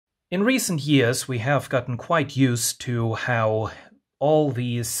In recent years, we have gotten quite used to how all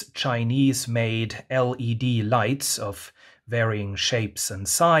these Chinese-made LED lights of varying shapes and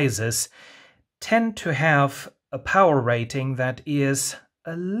sizes tend to have a power rating that is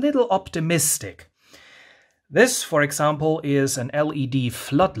a little optimistic. This, for example, is an LED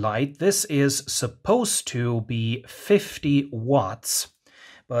floodlight. This is supposed to be 50 watts,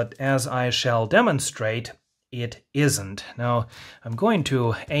 but as I shall demonstrate, it isn't. Now, I'm going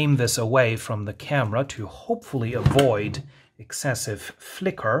to aim this away from the camera to hopefully avoid excessive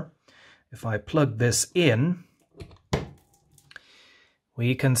flicker. If I plug this in,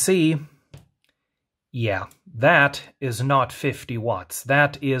 we can see, yeah, that is not 50 watts.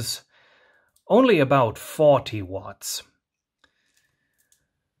 That is only about 40 watts.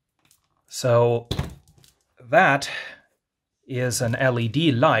 So that is an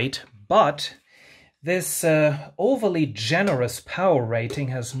LED light, but this overly generous power rating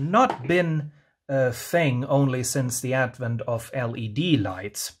has not been a thing only since the advent of LED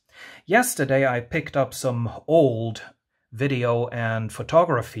lights. Yesterday I picked up some old video and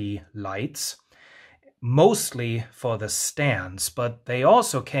photography lights, mostly for the stands, but they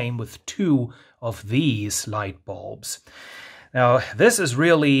also came with 2 of these light bulbs. Now, this is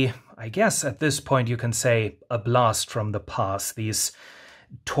really, I guess at this point you can say, a blast from the past, these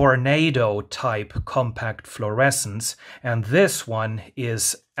tornado-type compact fluorescents, and this one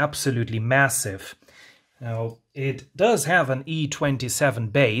is absolutely massive. Now, it does have an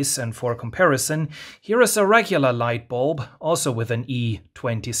E27 base, and for comparison, here is a regular light bulb, also with an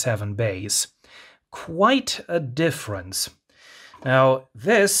E27 base. Quite a difference. Now,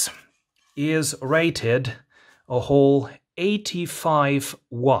 this is rated a whole 85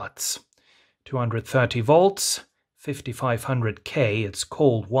 watts, 230 volts, 5500 K, it's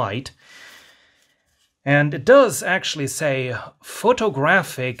cold white. And it does actually say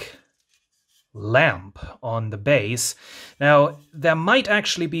photographic lamp on the base. Now, there might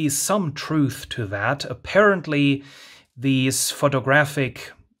actually be some truth to that. Apparently, these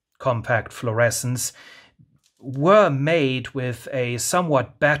photographic compact fluorescents were made with a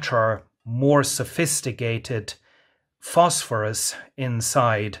somewhat better, more sophisticated phosphorus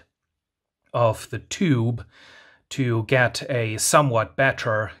inside of the tube to get a somewhat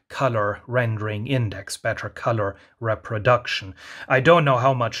better color rendering index, better color reproduction. I don't know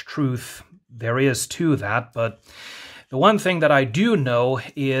how much truth there is to that, but the one thing that I do know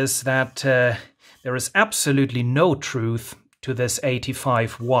is that there is absolutely no truth to this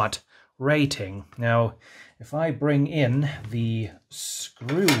 85 watt rating. Now, if I bring in the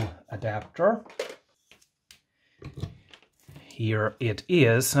screw adapter, here it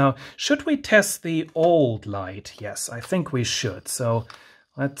is. Now, should we test the old light? Yes, I think we should. So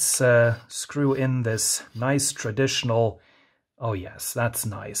let's screw in this nice traditional, oh yes, that's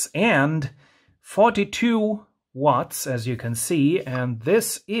nice. And 42 watts, as you can see, and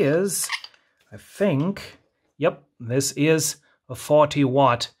this is, I think, yep, this is a 40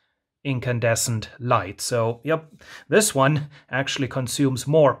 watt incandescent light. So, yep, this one actually consumes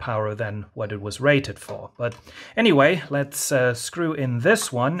more power than what it was rated for. But anyway, let's screw in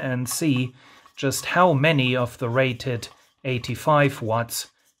this one and see just how many of the rated 85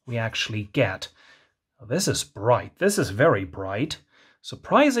 watts we actually get. This is bright. This is very bright.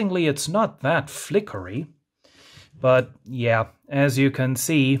 Surprisingly, it's not that flickery. But yeah, as you can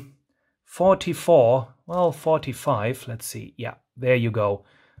see, 44, well, 45, let's see. Yeah, there you go.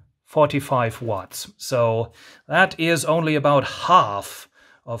 45 watts. So that is only about half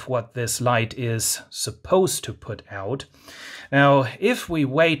of what this light is supposed to put out. Now, if we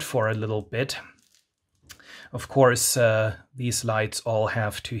wait for a little bit, of course, these lights all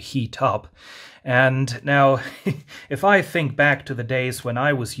have to heat up. And now, if I think back to the days when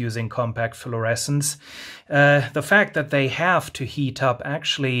I was using compact fluorescents, the fact that they have to heat up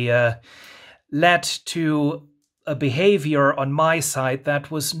actually led to a behavior on my side that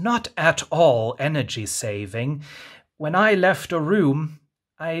was not at all energy saving. When I left a room,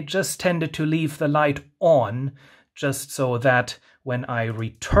 I just tended to leave the light on, just so that when I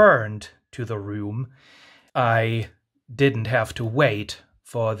returned to the room, I didn't have to wait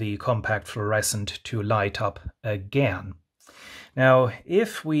for the compact fluorescent to light up again. Now,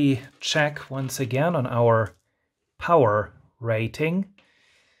 if we check once again on our power rating,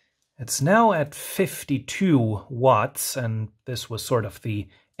 it's now at 52 watts, and this was sort of the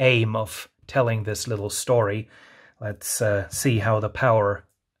aim of telling this little story. Let's see how the power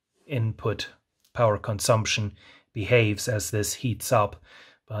input, power consumption behaves as this heats up.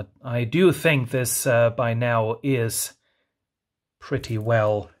 But I do think this by now is pretty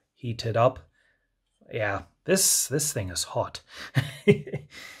well heated up. Yeah, this thing is hot.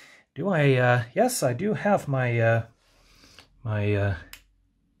 Do I, yes, I do have my, my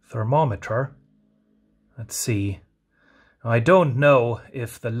thermometer. Let's see. I don't know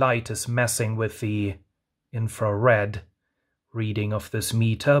if the light is messing with the infrared reading of this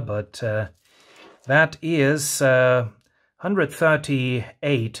meter, but that is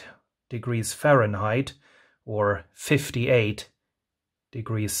 138 degrees Fahrenheit, or 58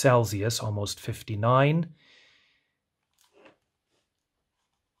 degrees Celsius, almost 59.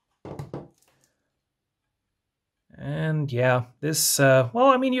 And yeah, this, well,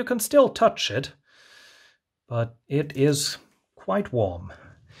 I mean, you can still touch it, but it is quite warm.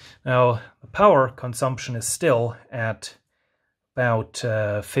 Now, the power consumption is still at about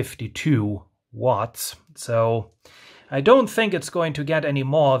 52 watts, so I don't think it's going to get any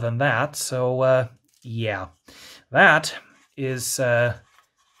more than that. So yeah, that is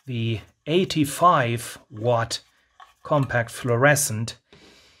the 85 watt compact fluorescent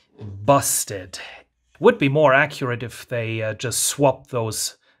busted. Would be more accurate if they just swapped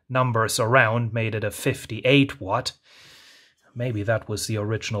those numbers around, made it a 58 watt. Maybe that was the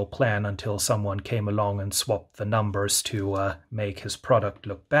original plan until someone came along and swapped the numbers to make his product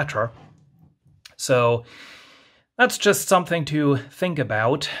look better. So that's just something to think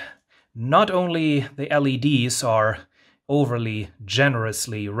about. Not only the LEDs are overly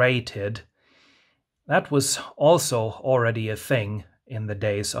generously rated, that was also already a thing in the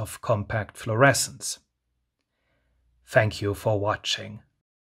days of compact fluorescence. Thank you for watching.